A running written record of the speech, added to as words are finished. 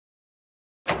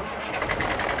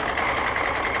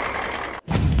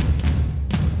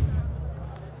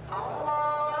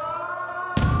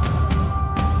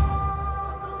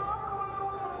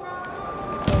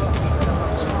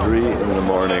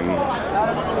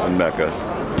in Mecca.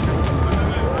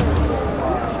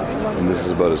 And this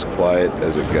is about as quiet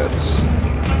as it gets.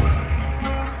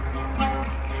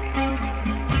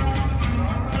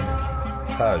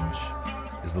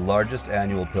 Hajj is the largest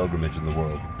annual pilgrimage in the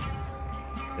world.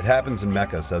 It happens in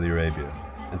Mecca, Saudi Arabia,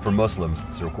 and for Muslims,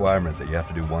 it's a requirement that you have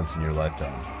to do once in your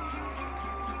lifetime.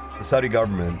 The Saudi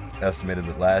government estimated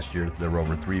that last year there were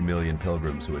over 3 million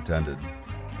pilgrims who attended,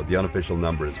 but the unofficial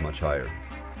number is much higher.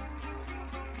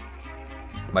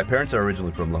 My parents are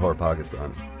originally from Lahore,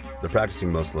 Pakistan. They're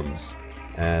practicing Muslims,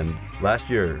 and last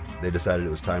year they decided it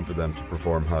was time for them to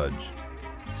perform Hajj.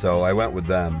 So I went with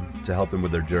them to help them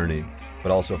with their journey,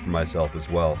 but also for myself as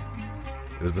well.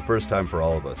 It was the first time for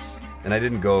all of us. And I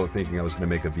didn't go thinking I was going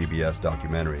to make a VBS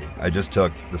documentary. I just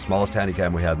took the smallest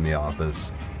Handicam we had in the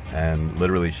office and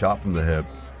literally shot from the hip.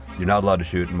 You're not allowed to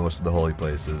shoot in most of the holy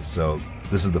places, so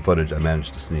this is the footage I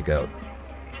managed to sneak out.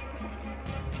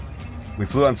 We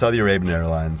flew on Saudi Arabian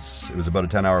Airlines. It was about a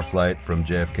 10-hour flight from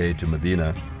JFK to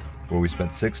Medina, where we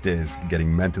spent 6 days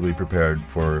getting mentally prepared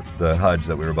for the Hajj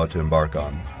that we were about to embark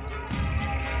on.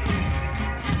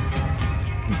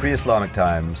 In pre-Islamic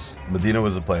times, Medina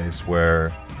was a place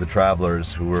where the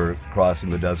travelers who were crossing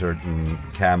the desert in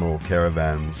camel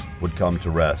caravans would come to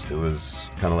rest. It was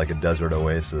kind of like a desert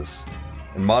oasis.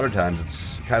 In modern times,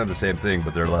 it's kind of the same thing,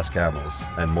 but there are less camels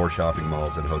and more shopping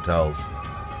malls and hotels.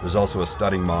 There's also a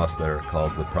stunning mosque there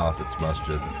called the Prophet's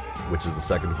Masjid, which is the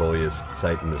second holiest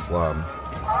site in Islam.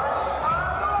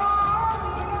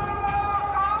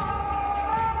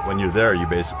 When you're there, you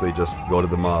basically just go to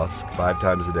the mosque 5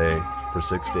 times a day for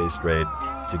 6 days straight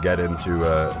to get into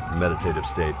a meditative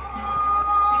state.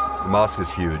 The mosque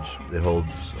is huge. It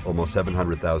holds almost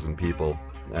 700,000 people,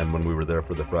 and when we were there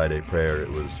for the Friday prayer, it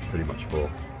was pretty much full.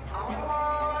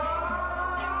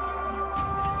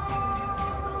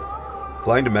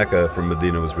 Flying to Mecca from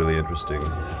Medina was really interesting.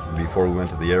 Before we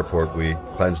went to the airport, we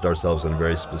cleansed ourselves in a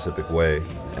very specific way,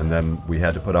 and then we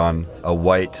had to put on a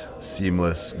white,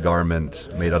 seamless garment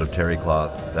made out of terry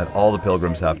cloth that all the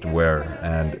pilgrims have to wear,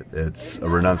 and it's a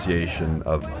renunciation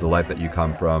of the life that you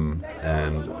come from,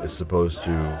 and is supposed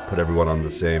to put everyone on the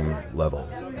same level.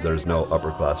 There's no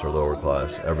upper class or lower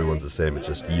class. Everyone's the same. It's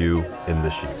just you in the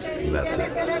sheep, and that's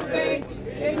it.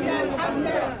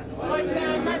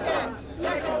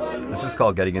 This is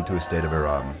called getting into a state of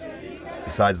ihram.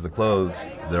 Besides the clothes,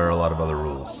 there are a lot of other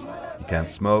rules. You can't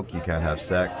smoke, you can't have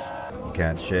sex, you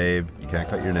can't shave, you can't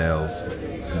cut your nails,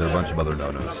 and there are a bunch of other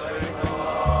no-nos.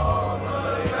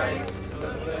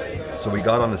 So we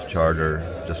got on this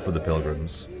charter just for the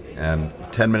pilgrims, and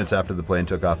 10 minutes after the plane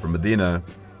took off from Medina,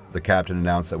 the captain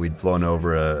announced that we'd flown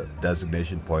over a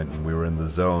designation point and we were in the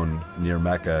zone near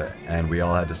Mecca, and we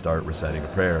all had to start reciting a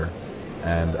prayer.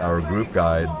 And our group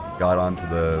guide got onto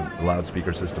the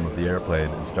loudspeaker system of the airplane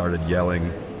and started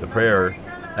yelling the prayer.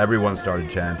 Everyone started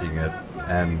chanting it,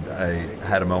 and I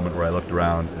had a moment where I looked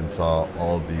around and saw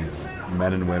all of these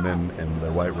men and women in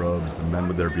their white robes, the men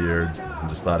with their beards, and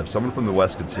just thought if someone from the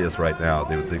West could see us right now,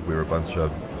 they would think we were a bunch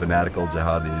of fanatical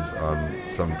jihadis on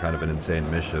some kind of an insane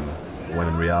mission, when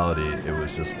in reality it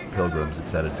was just pilgrims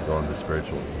excited to go on this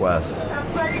spiritual quest.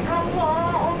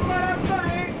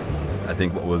 I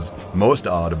think what was most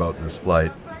odd about this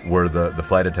flight were the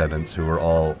flight attendants, who were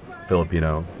all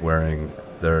Filipino, wearing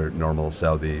their normal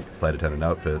Saudi flight attendant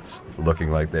outfits,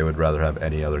 looking like they would rather have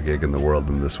any other gig in the world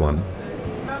than this one.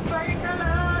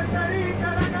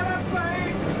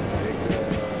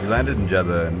 We landed in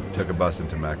Jeddah and took a bus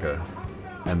into Mecca,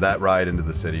 and that ride into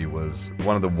the city was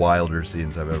one of the wilder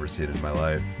scenes I've ever seen in my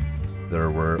life. There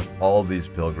were all these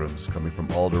pilgrims coming from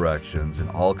all directions in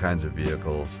all kinds of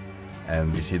vehicles,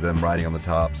 and you see them riding on the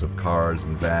tops of cars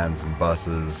and vans and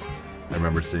buses. I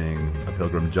remember seeing a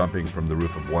pilgrim jumping from the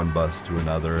roof of one bus to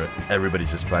another.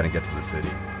 Everybody's just trying to get to the city.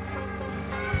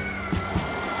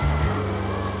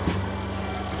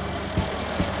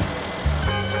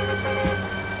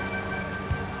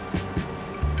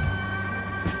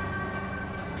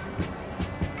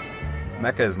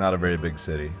 Mecca is not a very big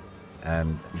city,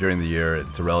 and during the year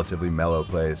it's a relatively mellow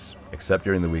place, except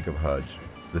during the week of Hajj.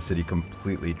 The city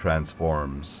completely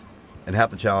transforms. And half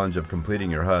the challenge of completing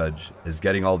your Hajj is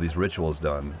getting all these rituals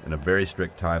done in a very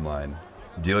strict timeline,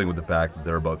 dealing with the fact that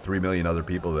there are about 3 million other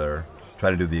people there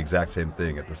trying to do the exact same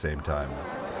thing at the same time.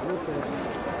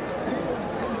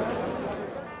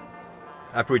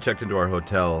 After we checked into our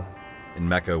hotel in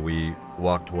Mecca, we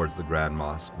walked towards the Grand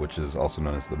Mosque, which is also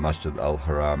known as the Masjid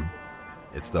al-Haram.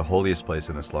 It's the holiest place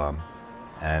in Islam,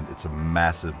 and it's a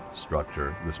massive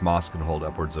structure. This mosque can hold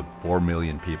upwards of 4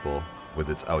 million people with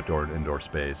its outdoor and indoor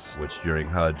space, which during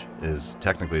Hajj is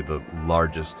technically the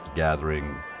largest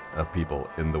gathering of people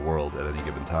in the world at any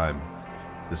given time.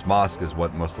 This mosque is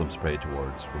what Muslims pray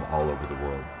towards from all over the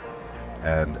world.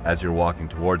 And as you're walking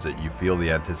towards it, you feel the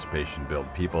anticipation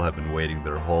build. People have been waiting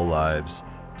their whole lives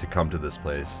to come to this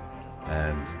place.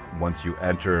 And once you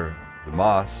enter the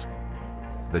mosque,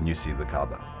 then you see the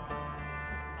Kaaba.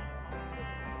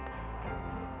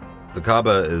 The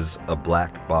Kaaba is a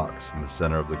black box in the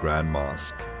center of the Grand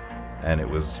Mosque, and it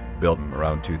was built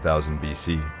around 2000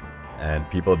 BC. And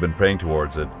people have been praying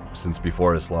towards it since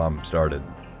before Islam started.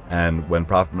 And when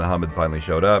Prophet Muhammad finally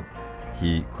showed up,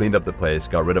 he cleaned up the place,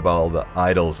 got rid of all the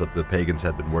idols that the pagans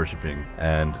had been worshiping,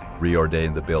 and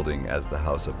reordained the building as the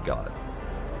house of God.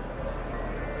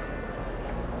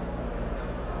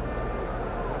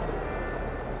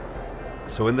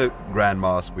 So in the Grand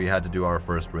Mosque, we had to do our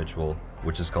first ritual,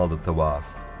 which is called the Tawaf,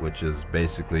 which is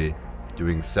basically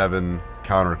doing 7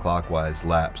 counterclockwise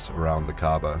laps around the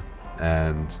Kaaba.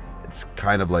 And it's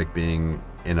kind of like being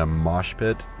in a mosh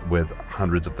pit with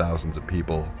hundreds of thousands of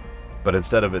people. But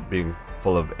instead of it being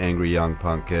full of angry young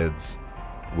punk kids,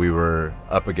 we were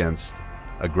up against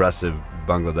aggressive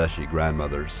Bangladeshi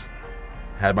grandmothers.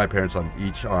 Had my parents on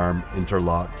each arm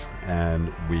interlocked,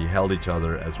 and we held each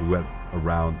other as we went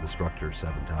around the structure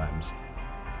 7 times.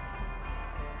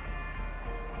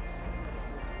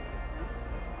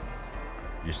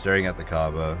 You're staring at the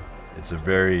Kaaba. It's a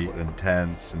very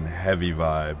intense and heavy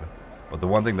vibe. But the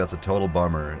one thing that's a total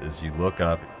bummer is you look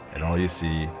up and all you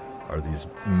see are these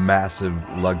massive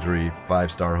luxury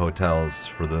 5-star hotels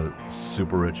for the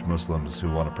super rich Muslims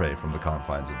who want to pray from the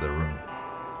confines of their room.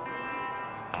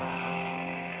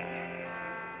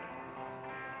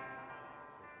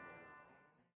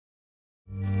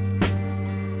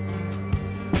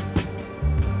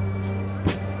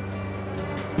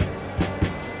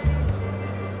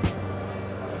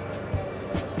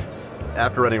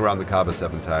 After running around the Kaaba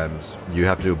 7 times, you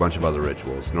have to do a bunch of other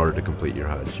rituals in order to complete your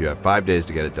Hajj. You have 5 days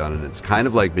to get it done, and it's kind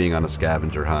of like being on a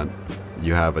scavenger hunt.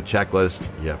 You have a checklist,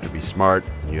 you have to be smart,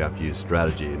 and you have to use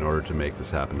strategy in order to make this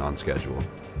happen on schedule.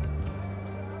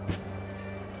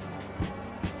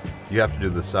 You have to do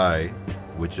the sa'i,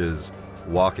 which is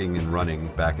walking and running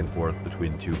back and forth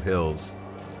between 2 hills.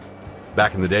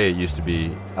 Back in the day, it used to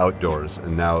be outdoors,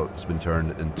 and now it's been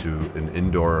turned into an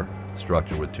indoor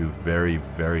structure with 2 very,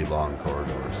 very long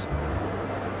corridors.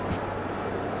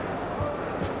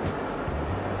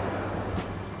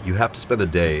 You have to spend a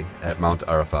day at Mount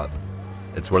Arafat.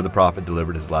 It's where the Prophet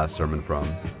delivered his last sermon from,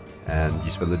 and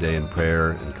you spend the day in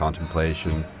prayer and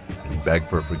contemplation and beg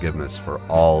for forgiveness for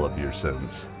all of your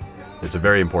sins. It's a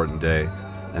very important day,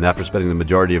 and after spending the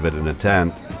majority of it in a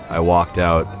tent, I walked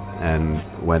out and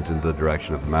went in the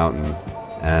direction of the mountain,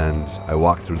 and I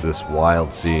walked through this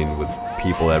wild scene with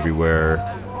people everywhere,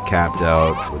 camped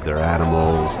out with their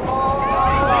animals.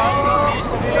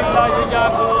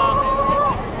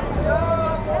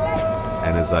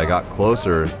 And as I got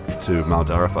closer to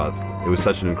Mount Arafat, it was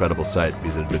such an incredible sight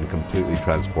because it had been completely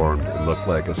transformed and looked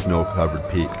like a snow-covered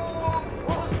peak.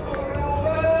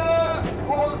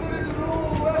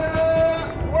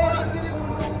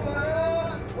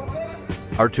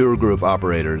 Our tour group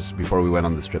operators, before we went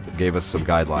on this trip, gave us some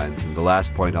guidelines, and the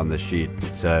last point on this sheet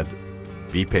said,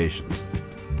 be patient,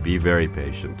 be very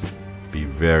patient, be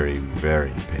very,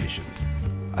 very patient.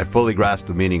 I fully grasped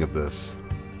the meaning of this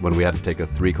when we had to take a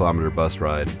 3-kilometer bus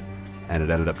ride, and it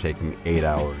ended up taking 8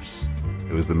 hours.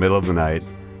 It was the middle of the night,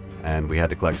 and we had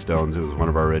to collect stones. It was one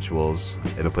of our rituals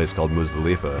in a place called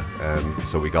Muzdalifa, and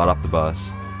so we got off the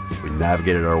bus, we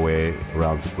navigated our way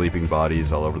around sleeping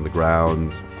bodies all over the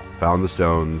ground, found the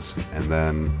stones, and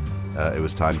then it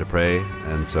was time to pray,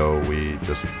 and so we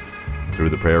just threw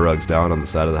the prayer rugs down on the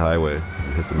side of the highway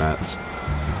and hit the mats.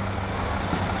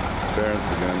 Parents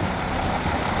again,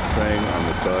 praying on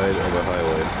the side of a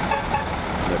highway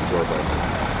next door by me.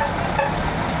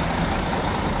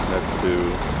 Next to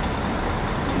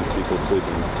people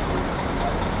sleeping.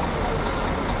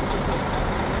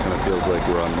 Kind of feels like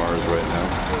we're on Mars right now.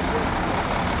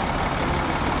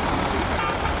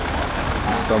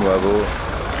 On some level,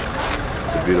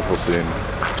 it's a beautiful scene.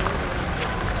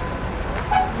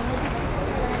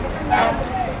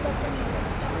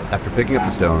 After picking up the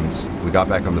stones, we got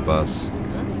back on the bus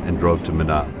and drove to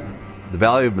Mina. The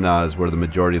Valley of Mina is where the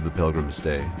majority of the pilgrims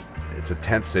stay. It's a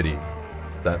tent city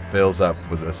that fills up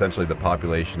with essentially the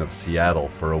population of Seattle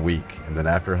for a week, and then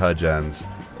after Hajj ends,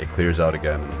 it clears out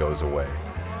again and goes away.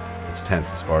 It's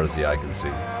tents as far as the eye can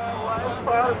see.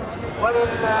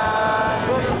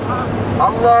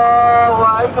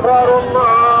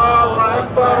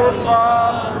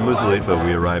 From Muzdalifa,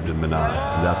 we arrived in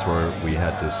Mina, and that's where we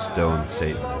had to stone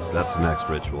Satan. That's the next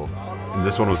ritual. And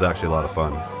this one was actually a lot of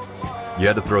fun. You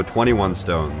had to throw 21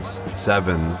 stones,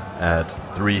 7 at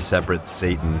 3 separate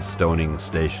Satan stoning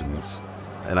stations.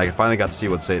 And I finally got to see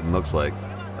what Satan looks like.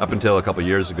 Up until a couple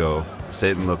years ago,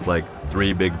 Satan looked like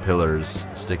 3 big pillars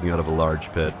sticking out of a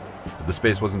large pit. But the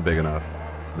space wasn't big enough.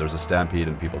 There was a stampede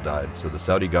and people died. So the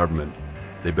Saudi government,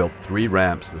 they built 3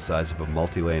 ramps the size of a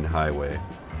multi-lane highway,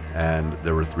 and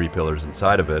there were 3 pillars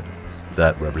inside of it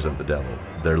that represent the devil.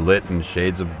 They're lit in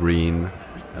shades of green,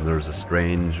 and there's a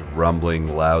strange,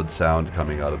 rumbling, loud sound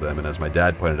coming out of them. And as my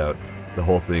dad pointed out, the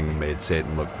whole thing made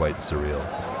Satan look quite surreal.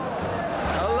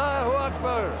 Allahu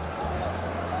Akbar!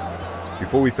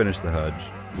 Before we finished the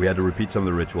Hajj, we had to repeat some of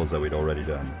the rituals that we'd already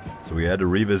done. So we had to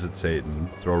revisit Satan,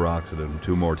 throw rocks at him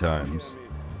 2 more times.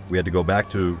 We had to go back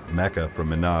to Mecca from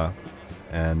Mina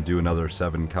and do another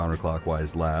 7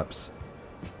 counterclockwise laps.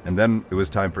 And then it was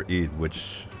time for Eid,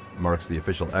 which marks the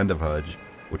official end of Hajj,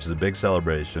 which is a big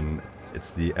celebration.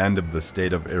 It's the end of the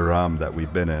state of Ihram that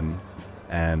we've been in,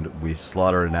 and we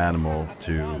slaughter an animal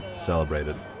to celebrate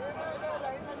it.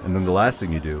 And then the last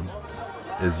thing you do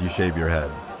is you shave your head.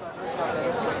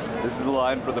 This is the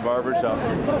line for the barber shop.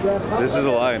 This is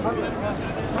the line.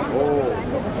 Oh.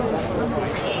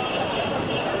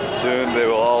 Soon they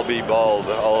will all be bald,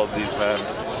 all of these men.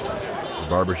 The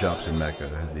barbershops in Mecca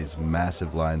have these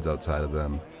massive lines outside of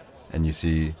them, and you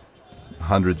see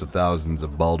hundreds of thousands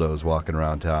of baldos walking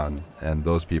around town, and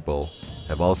those people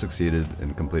have all succeeded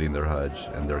in completing their Hajj,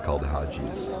 and they're called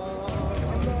Hajis.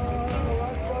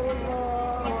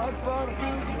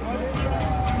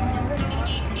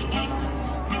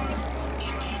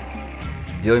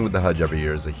 Dealing with the Hajj every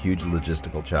year is a huge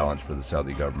logistical challenge for the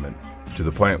Saudi government, to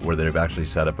the point where they've actually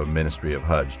set up a ministry of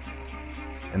Hajj.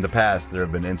 In the past, there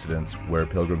have been incidents where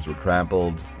pilgrims were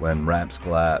trampled, when ramps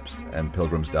collapsed, and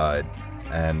pilgrims died.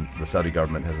 And the Saudi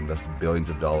government has invested billions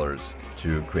of dollars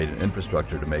to create an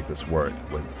infrastructure to make this work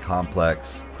with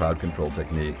complex crowd control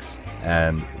techniques.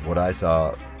 And what I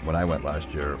saw when I went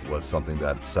last year was something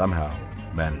that somehow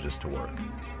manages to work.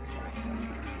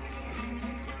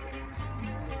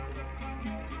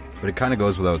 But it kind of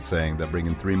goes without saying that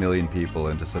bringing 3 million people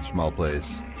into such a small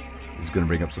place is going to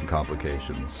bring up some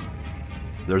complications.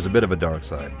 There's a bit of a dark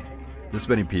side. This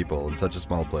many people in such a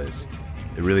small place,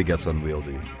 it really gets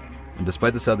unwieldy. And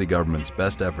despite the Saudi government's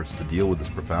best efforts to deal with this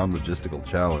profound logistical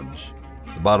challenge,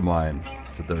 the bottom line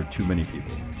is that there are too many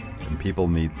people, and people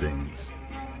need things.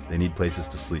 They need places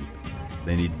to sleep,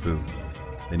 they need food,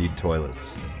 they need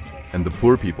toilets. And the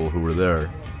poor people who were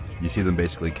there, you see them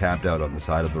basically camped out on the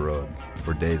side of the road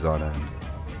for days on end.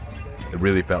 It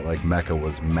really felt like Mecca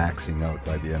was maxing out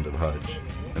by the end of Hajj,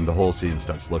 and the whole scene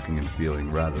starts looking and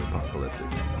feeling rather apocalyptic.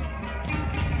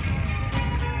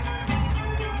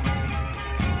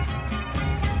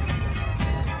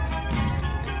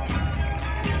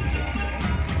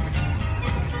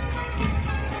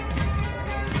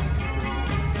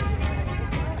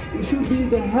 You should be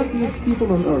the happiest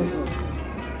people on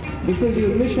earth, because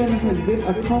your mission has been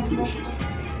accomplished,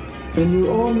 and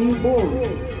you're all newborn,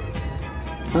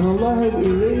 and Allah has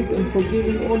erased and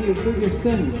forgiven all your previous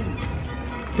sins.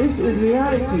 This is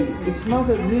reality, it's not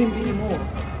a dream anymore.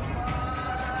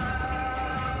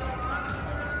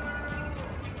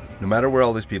 No matter where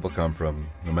all these people come from,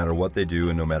 no matter what they do,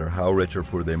 and no matter how rich or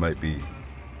poor they might be,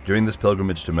 during this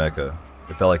pilgrimage to Mecca,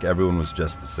 it felt like everyone was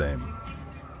just the same.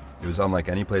 It was unlike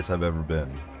any place I've ever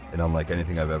been, and unlike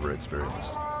anything I've ever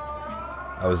experienced.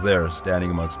 I was there, standing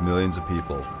amongst millions of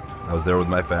people. I was there with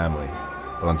my family,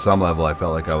 but on some level I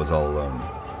felt like I was all alone,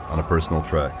 on a personal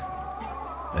trek.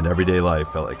 And everyday life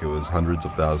felt like it was hundreds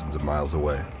of thousands of miles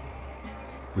away.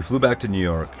 We flew back to New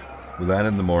York. We landed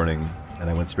in the morning, and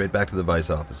I went straight back to the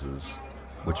VICE offices,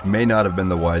 which may not have been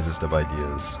the wisest of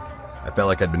ideas. I felt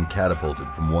like I'd been catapulted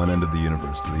from one end of the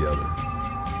universe to the other.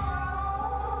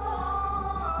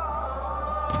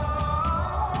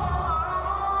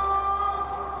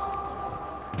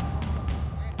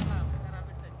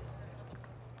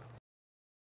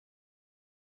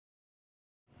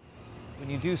 When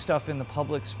you do stuff in the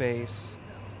public space,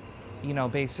 you know,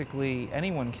 basically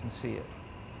anyone can see it.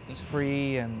 It's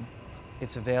free and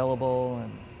it's available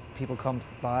and people come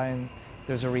by and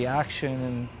there's a reaction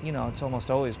and, you know, it's almost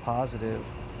always positive.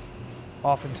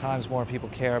 Oftentimes more people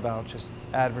care about just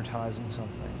advertising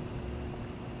something.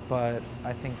 But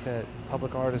I think that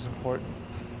public art is important.